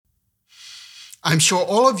I'm sure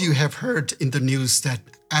all of you have heard in the news that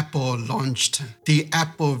Apple launched the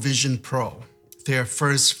Apple Vision Pro, their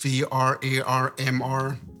first VR, AR,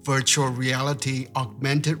 MR, virtual reality,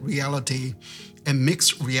 augmented reality, and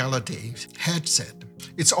mixed reality headset.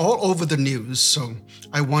 It's all over the news, so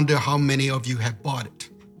I wonder how many of you have bought it.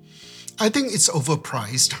 I think it's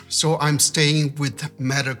overpriced, so I'm staying with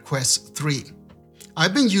Meta Quest 3.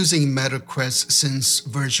 I've been using Meta Quest since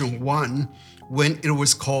version 1 when it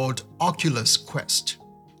was called Oculus Quest.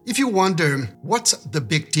 If you wonder what's the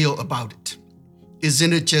big deal about it,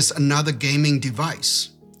 isn't it just another gaming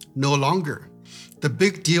device? No longer. The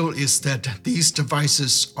big deal is that these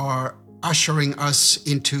devices are ushering us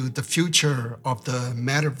into the future of the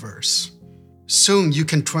metaverse. Soon you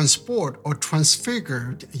can transport or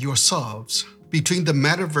transfigure yourselves between the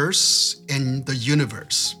metaverse and the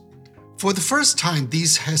universe. For the first time,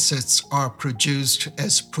 these headsets are produced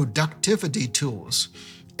as productivity tools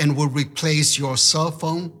and will replace your cell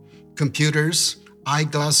phone, computers,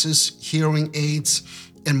 eyeglasses, hearing aids,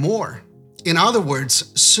 and more. In other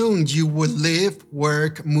words, soon you will live,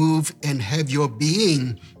 work, move, and have your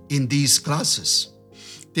being in these glasses.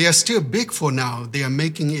 They are still big for now. They are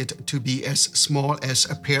making it to be as small as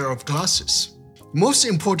a pair of glasses. Most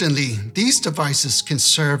importantly, these devices can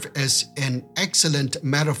serve as an excellent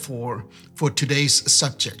metaphor for today's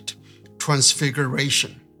subject,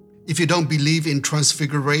 transfiguration. If you don't believe in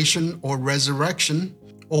transfiguration or resurrection,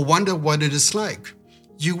 or wonder what it is like,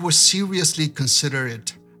 you will seriously consider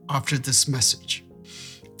it after this message.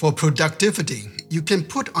 For productivity, you can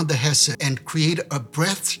put on the headset and create a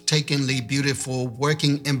breathtakingly beautiful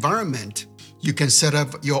working environment. You can set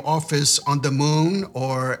up your office on the moon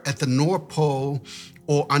or at the North Pole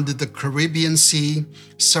or under the Caribbean Sea,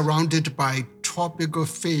 surrounded by tropical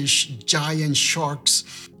fish, giant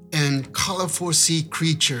sharks, and colorful sea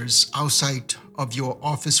creatures outside of your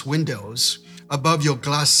office windows, above your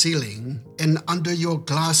glass ceiling, and under your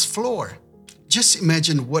glass floor. Just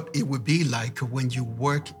imagine what it would be like when you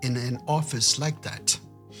work in an office like that.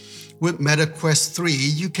 With Meta Quest 3,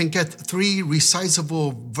 you can get 3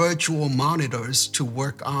 resizable virtual monitors to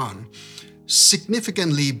work on,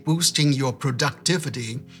 significantly boosting your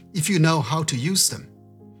productivity if you know how to use them.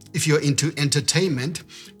 If you're into entertainment,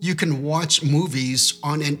 you can watch movies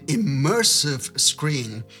on an immersive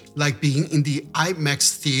screen, like being in the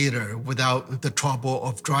iMax theater without the trouble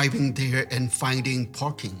of driving there and finding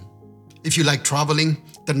parking. If you like traveling,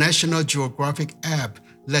 the National Geographic app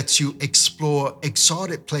lets you explore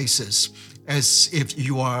exotic places as if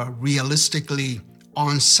you are realistically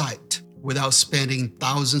on site without spending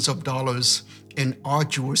thousands of dollars in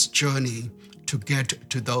arduous journey to get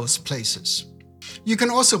to those places. You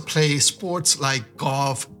can also play sports like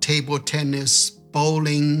golf, table tennis,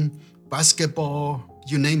 bowling, basketball,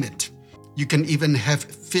 you name it. You can even have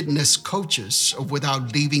fitness coaches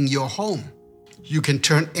without leaving your home. You can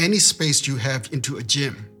turn any space you have into a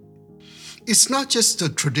gym. It's not just the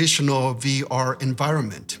traditional VR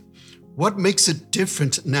environment. What makes it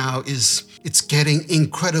different now is it's getting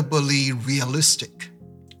incredibly realistic.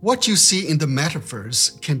 What you see in the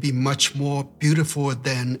metaverse can be much more beautiful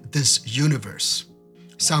than this universe.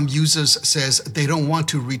 Some users says they don't want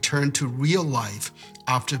to return to real life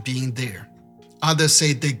after being there. Others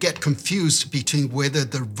say they get confused between whether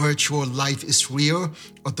the virtual life is real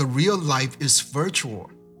or the real life is virtual.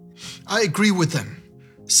 I agree with them.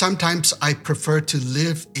 Sometimes I prefer to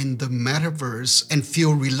live in the metaverse and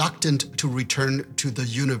feel reluctant to return to the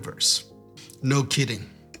universe. No kidding.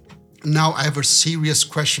 Now I have a serious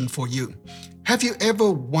question for you. Have you ever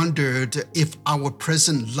wondered if our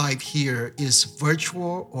present life here is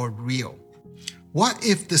virtual or real? What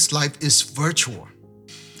if this life is virtual?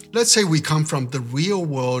 Let's say we come from the real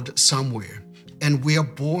world somewhere, and we are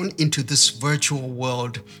born into this virtual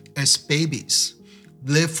world as babies,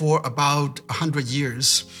 live for about 100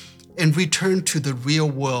 years, and return to the real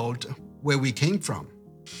world where we came from.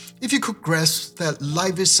 If you could grasp that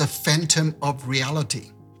life is a phantom of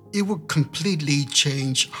reality, it would completely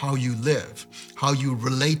change how you live, how you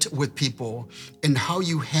relate with people, and how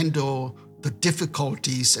you handle the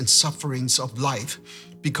difficulties and sufferings of life,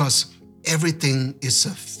 because everything is a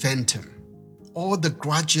phantom. All the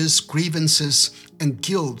grudges, grievances, and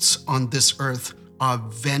guilts on this earth are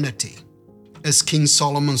vanity. As King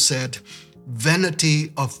Solomon said,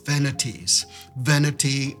 vanity of vanities,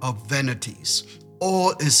 vanity of vanities.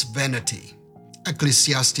 All is vanity.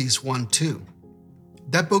 Ecclesiastes 1:2.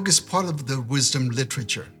 That book is part of the wisdom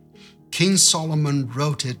literature. King Solomon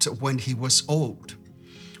wrote it when he was old.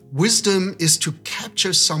 Wisdom is to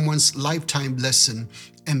capture someone's lifetime lesson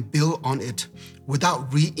and build on it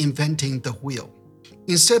without reinventing the wheel.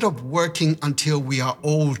 Instead of working until we are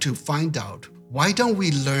old to find out, Why don't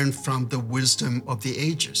we learn from the wisdom of the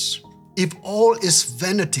ages? If all is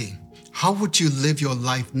vanity, how would you live your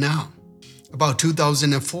life now? About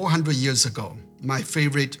 2,400 years ago, my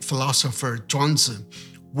favorite philosopher Zhuangzi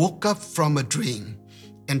woke up from a dream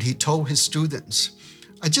and he told his students,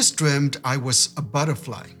 "I just dreamed I was a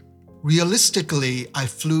butterfly. Realistically, I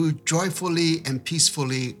flew joyfully and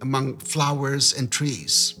peacefully among flowers and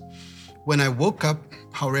trees. When I woke up,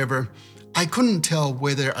 however, I couldn't tell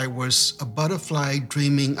whether I was a butterfly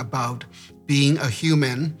dreaming about being a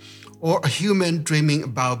human or a human dreaming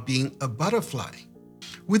about being a butterfly."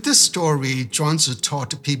 With this story, Zhuangzi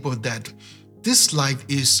taught people that this life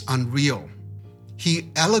is unreal.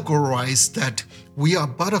 He allegorized that we are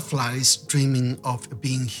butterflies dreaming of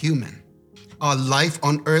being human. Our life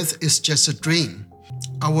on earth is just a dream.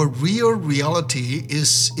 Our real reality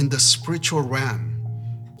is in the spiritual realm.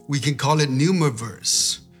 We can call it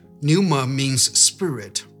pneumaverse. Pneuma means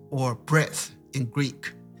spirit or breath in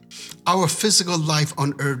Greek. Our physical life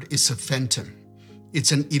on earth is a phantom.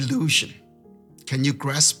 It's an illusion. Can you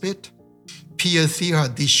grasp it? Pierre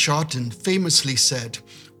Teilhard de Chardin famously said,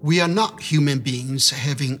 "We are not human beings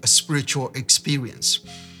having a spiritual experience.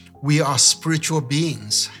 We are spiritual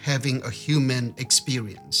beings having a human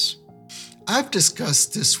experience." I've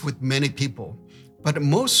discussed this with many people, but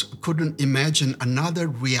most couldn't imagine another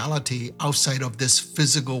reality outside of this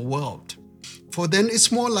physical world. For them,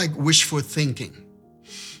 it's more like wishful thinking.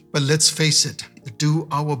 But let's face it, do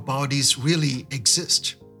our bodies really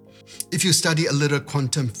exist? If you study a little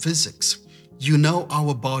quantum physics, you know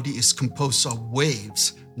our body is composed of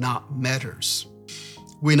waves, not matters.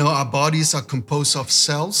 We know our bodies are composed of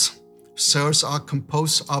cells. Cells are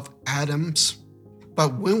composed of atoms.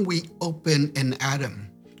 But when we open an atom,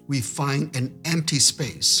 we find an empty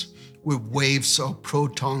space with waves of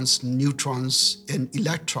protons, neutrons, and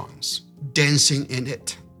electrons dancing in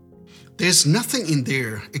it. There's nothing in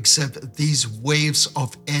there except these waves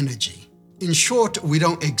of energy. In short, we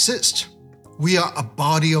don't exist. We are a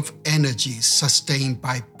body of energy sustained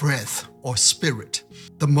by breath or spirit.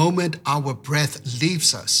 The moment our breath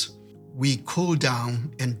leaves us, we cool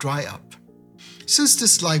down and dry up. Since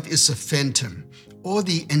this life is a phantom, all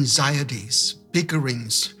the anxieties,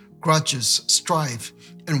 bickerings, grudges, strife,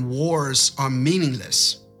 and wars are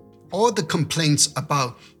meaningless. All the complaints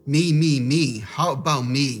about me, how about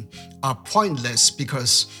me, are pointless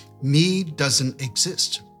because me doesn't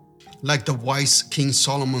exist. Like the wise King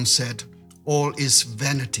Solomon said, all is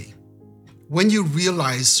vanity. When you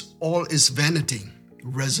realize all is vanity,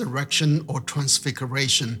 resurrection or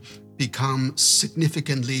transfiguration become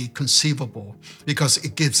significantly conceivable because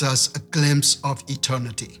it gives us a glimpse of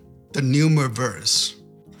eternity, the pneumaverse,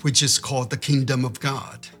 which is called the kingdom of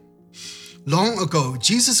God. Long ago,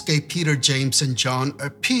 Jesus gave Peter, James, and John a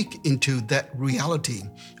peek into that reality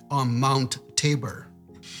on Mount Tabor.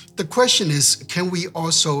 The question is, can we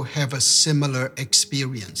also have a similar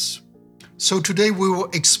experience? So today we will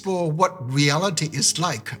explore what reality is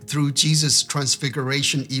like through Jesus'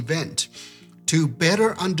 Transfiguration event to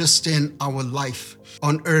better understand our life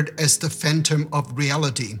on earth as the phantom of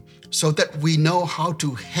reality so that we know how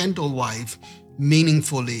to handle life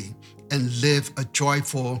meaningfully and live a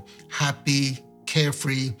joyful, happy,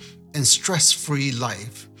 carefree, and stress-free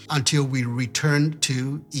life until we return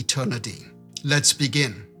to eternity. Let's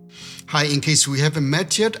begin. Hi, in case we haven't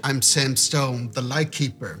met yet, I'm Sam Stone, the Light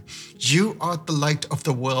Keeper. You are the light of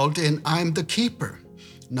the world and I'm the keeper.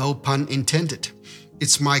 No pun intended.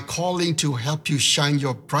 It's my calling to help you shine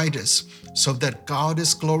your brightest so that God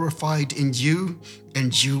is glorified in you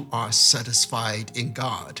and you are satisfied in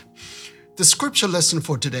God. The scripture lesson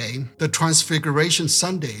for today, the Transfiguration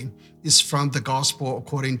Sunday, is from the Gospel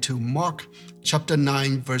according to Mark chapter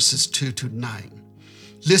 9, verses 2 to 9.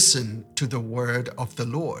 Listen to the word of the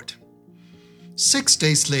Lord. 6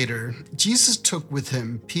 days later, Jesus took with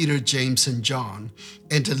him Peter, James, and John,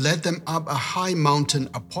 and led them up a high mountain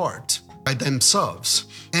apart by themselves,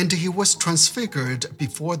 and he was transfigured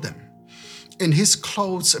before them. And his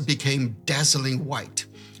clothes became dazzling white,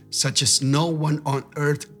 such as no one on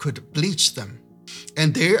earth could bleach them.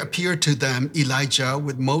 And there appeared to them Elijah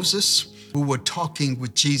with Moses, who were talking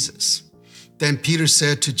with Jesus. Then Peter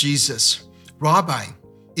said to Jesus, "Rabbi,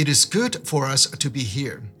 it is good for us to be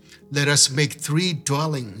here. Let us make 3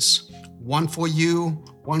 dwellings, one for you,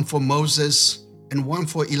 one for Moses, and one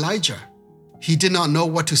for Elijah." He did not know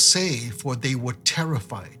what to say, for they were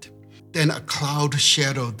terrified. Then a cloud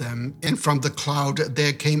shadowed them, and from the cloud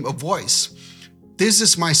there came a voice, "This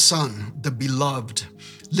is my son, the beloved.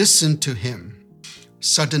 Listen to him."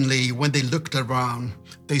 Suddenly, when they looked around,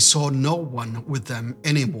 they saw no one with them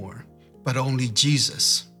anymore, but only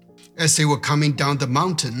Jesus. As they were coming down the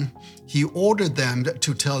mountain, he ordered them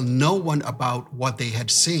to tell no one about what they had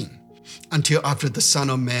seen until after the Son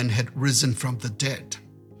of Man had risen from the dead.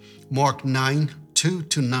 Mark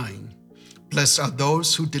 9:2-9. Blessed are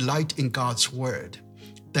those who delight in God's word.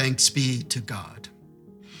 Thanks be to God.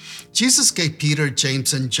 Jesus gave Peter,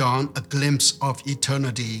 James, and John a glimpse of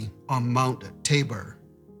eternity on Mount Tabor.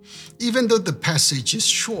 Even though the passage is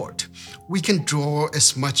short, we can draw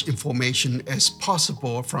as much information as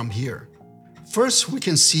possible from here. First, we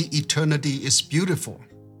can see eternity is beautiful.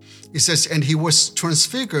 It says, and he was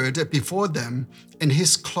transfigured before them, and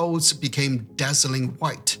his clothes became dazzling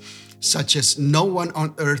white, such as no one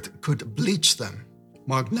on earth could bleach them.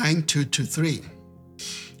 Mark 9:2-3.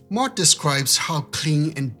 Mark describes how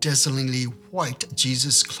clean and dazzlingly white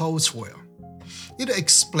Jesus' clothes were. It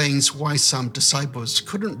explains why some disciples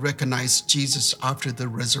couldn't recognize Jesus after the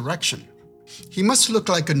resurrection. He must look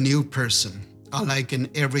like a new person, unlike an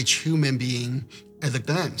average human being at a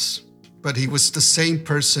glance. But he was the same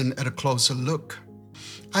person at a closer look.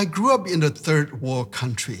 I grew up in a third world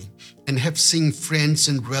country and have seen friends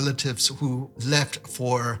and relatives who left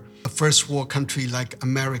for a first world country like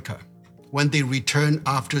America. When they return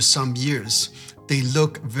after some years, they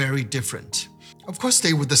look very different. Of course,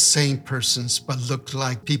 they were the same persons, but looked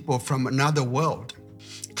like people from another world.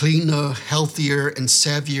 Cleaner, healthier, and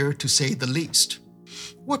savvier, to say the least.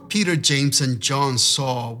 What Peter, James, and John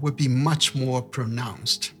saw would be much more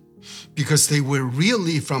pronounced, because they were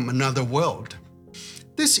really from another world.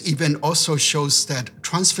 This event also shows that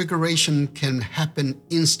transfiguration can happen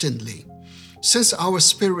instantly. Since our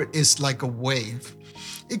spirit is like a wave,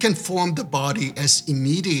 it can form the body as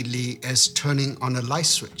immediately as turning on a light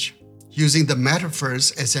switch. Using the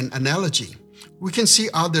metaverse as an analogy, we can see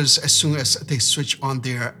others as soon as they switch on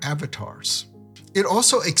their avatars. It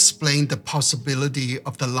also explained the possibility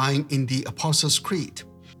of the line in the Apostles' Creed,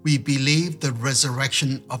 "We believe the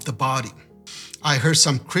resurrection of the body." I heard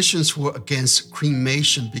some Christians were against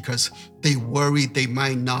cremation because they worried they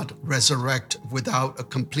might not resurrect without a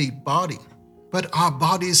complete body. But our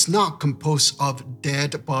body is not composed of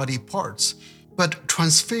dead body parts, but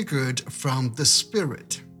transfigured from the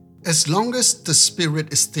spirit. As long as the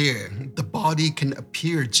spirit is there, the body can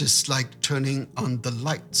appear just like turning on the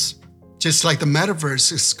lights. Just like the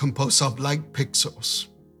metaverse is composed of light pixels.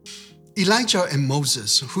 Elijah and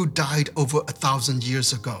Moses, who died over 1,000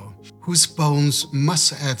 years ago, whose bones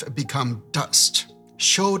must have become dust,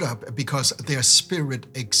 showed up because their spirit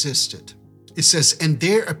existed. It says, and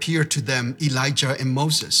there appeared to them Elijah and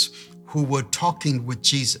Moses, who were talking with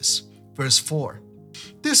Jesus. Verse 4.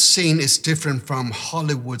 This scene is different from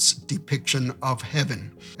Hollywood's depiction of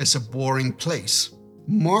heaven as a boring place.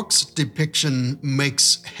 Mark's depiction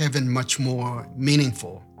makes heaven much more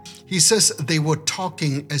meaningful. He says they were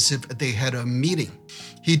talking as if they had a meeting.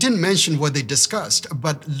 He didn't mention what they discussed,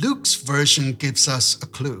 but Luke's version gives us a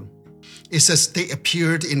clue. It says they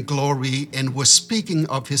appeared in glory and were speaking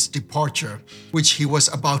of his departure, which he was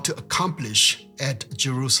about to accomplish at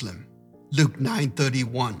Jerusalem. Luke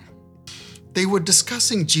 9:31. They were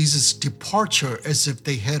discussing Jesus' departure as if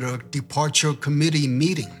they had a departure committee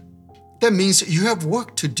meeting. That means you have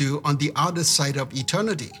work to do on the other side of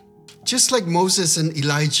eternity. Just like Moses and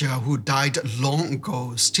Elijah, who died long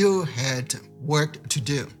ago, still had work to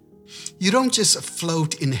do. You don't just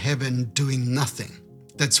float in heaven doing nothing.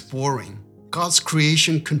 That's boring. God's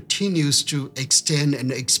creation continues to extend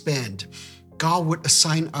and expand. God would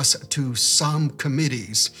assign us to some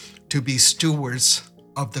committees to be stewards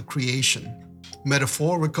of the creation.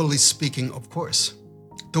 Metaphorically speaking, of course.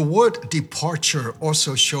 The word departure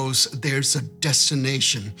also shows there's a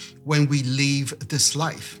destination when we leave this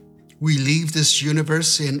life. We leave this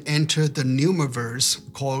universe and enter the numerverse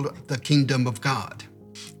called the kingdom of God.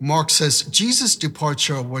 Mark says Jesus'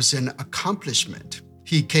 departure was an accomplishment.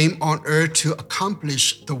 He came on earth to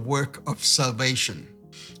accomplish the work of salvation.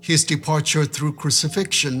 His departure through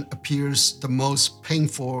crucifixion appears the most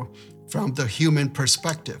painful from the human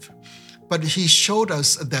perspective. But he showed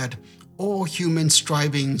us that all human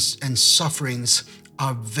strivings and sufferings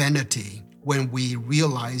are vanity when we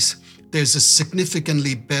realize there's a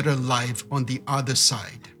significantly better life on the other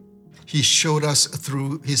side. He showed us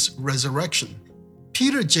through his resurrection.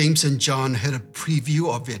 Peter, James, and John had a preview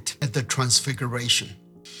of it at the Transfiguration.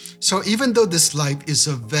 So even though this life is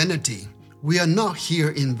a vanity, we are not here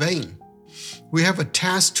in vain. We have a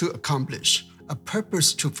task to accomplish, a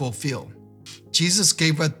purpose to fulfill. Jesus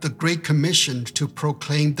gave us the Great Commission to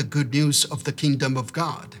proclaim the good news of the kingdom of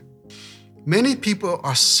God. Many people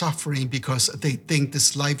are suffering because they think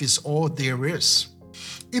this life is all there is.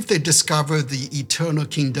 If they discover the eternal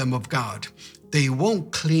kingdom of God, they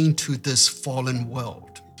won't cling to this fallen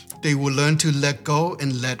world. They will learn to let go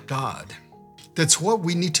and let God. That's what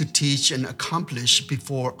we need to teach and accomplish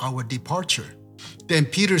before our departure. Then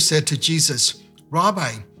Peter said to Jesus,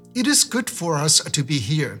 "Rabbi, it is good for us to be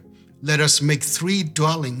here. Let us make 3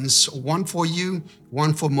 dwellings, one for you,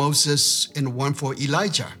 one for Moses, and one for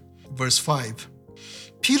Elijah." Verse 5.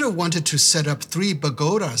 Peter wanted to set up 3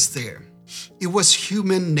 pagodas there. It was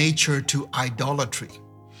human nature to idolatry.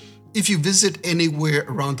 If you visit anywhere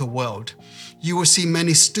around the world, you will see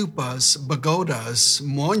many stupas, pagodas,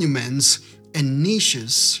 monuments, and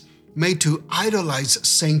niches made to idolize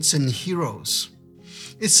saints and heroes.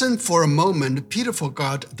 It seemed for a moment Peter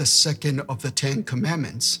forgot the second of the 10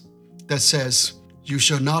 commandments that says, "You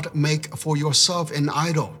shall not make for yourself an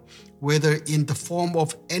idol, whether in the form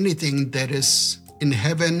of anything that is in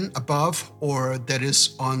heaven above, or that is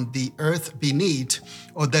on the earth beneath,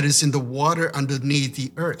 or that is in the water underneath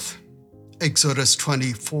the earth." Exodus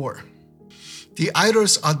 24. The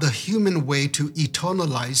idols are the human way to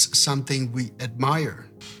eternalize something we admire.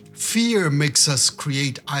 Fear makes us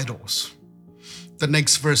create idols. The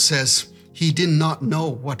next verse says, "He did not know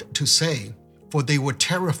what to say, for they were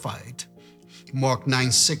terrified." Mark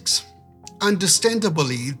 9:6.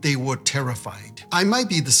 Understandably, they were terrified. I might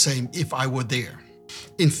be the same if I were there.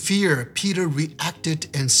 In fear, Peter reacted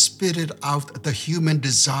and spitted out the human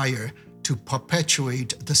desire to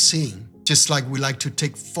perpetuate the scene, just like we like to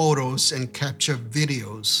take photos and capture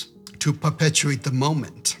videos to perpetuate the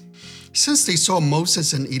moment. Since they saw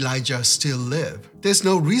Moses and Elijah still live, there's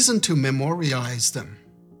no reason to memorialize them.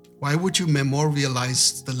 Why would you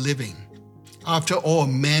memorialize the living? After all,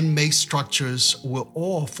 man-made structures will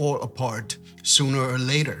all fall apart sooner or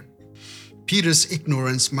later. Peter's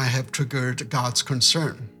ignorance might have triggered God's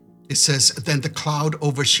concern. It says, "Then the cloud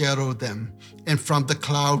overshadowed them, and from the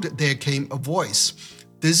cloud there came a voice.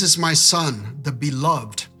 'This is my son, the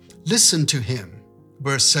beloved. Listen to him.'"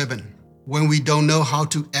 Verse 7. When we don't know how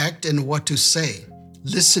to act and what to say,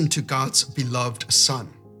 listen to God's beloved Son.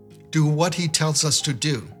 Do what He tells us to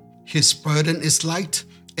do. His burden is light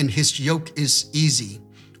and His yoke is easy.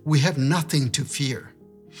 We have nothing to fear.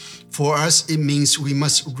 For us, it means we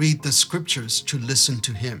must read the scriptures to listen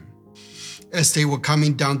to Him. As they were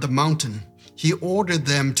coming down the mountain, He ordered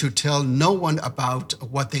them to tell no one about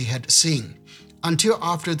what they had seen until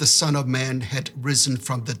after the Son of Man had risen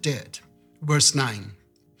from the dead. Verse 9.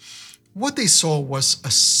 What they saw was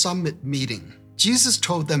a summit meeting. Jesus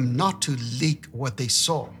told them not to leak what they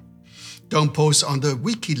saw. Don't post on the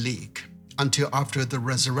WikiLeaks until after the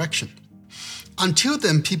resurrection. Until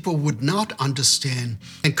then, people would not understand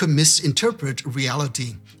and could misinterpret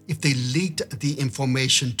reality if they leaked the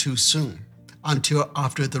information too soon, until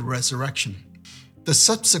after the resurrection. The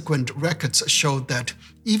subsequent records showed that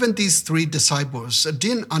even these 3 disciples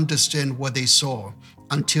didn't understand what they saw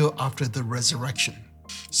until after the resurrection.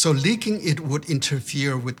 So leaking it would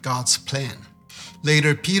interfere with God's plan.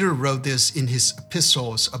 Later, Peter wrote this in his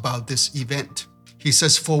epistles about this event. He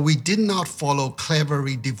says, "For we did not follow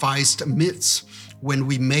cleverly devised myths when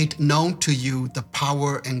we made known to you the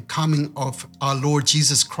power and coming of our Lord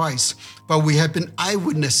Jesus Christ, but we have been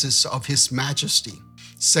eyewitnesses of His majesty."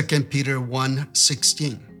 2 Peter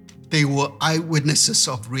 1:16. They were eyewitnesses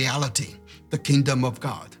of reality, the kingdom of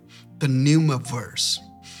God, the metaverse.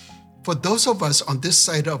 For those of us on this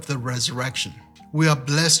side of the resurrection, we are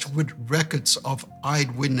blessed with records of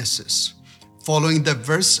eyewitnesses. Following that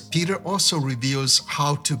verse, Peter also reveals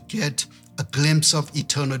how to get a glimpse of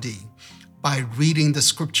eternity by reading the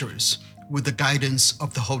scriptures with the guidance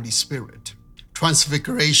of the Holy Spirit.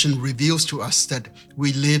 Transfiguration reveals to us that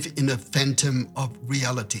we live in a phantom of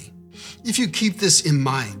reality. If you keep this in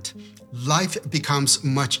mind, life becomes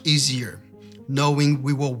much easier, knowing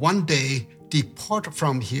we will one day depart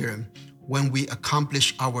from here when we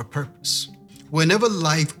accomplish our purpose. Whenever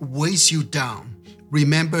life weighs you down,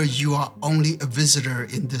 remember you are only a visitor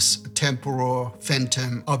in this temporal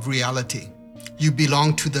phantom of reality. You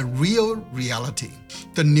belong to the real reality,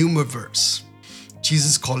 the metaverse.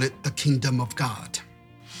 Jesus called it the kingdom of God.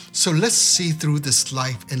 So let's see through this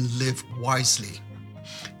life and live wisely.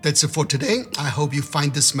 That's it for today. I hope you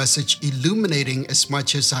find this message illuminating as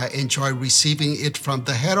much as I enjoy receiving it from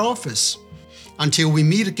the head office. Until we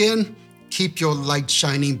meet again, keep your light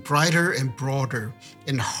shining brighter and broader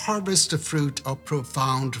and harvest the fruit of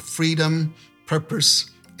profound freedom, purpose,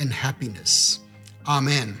 and happiness.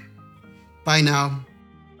 Amen. Bye now.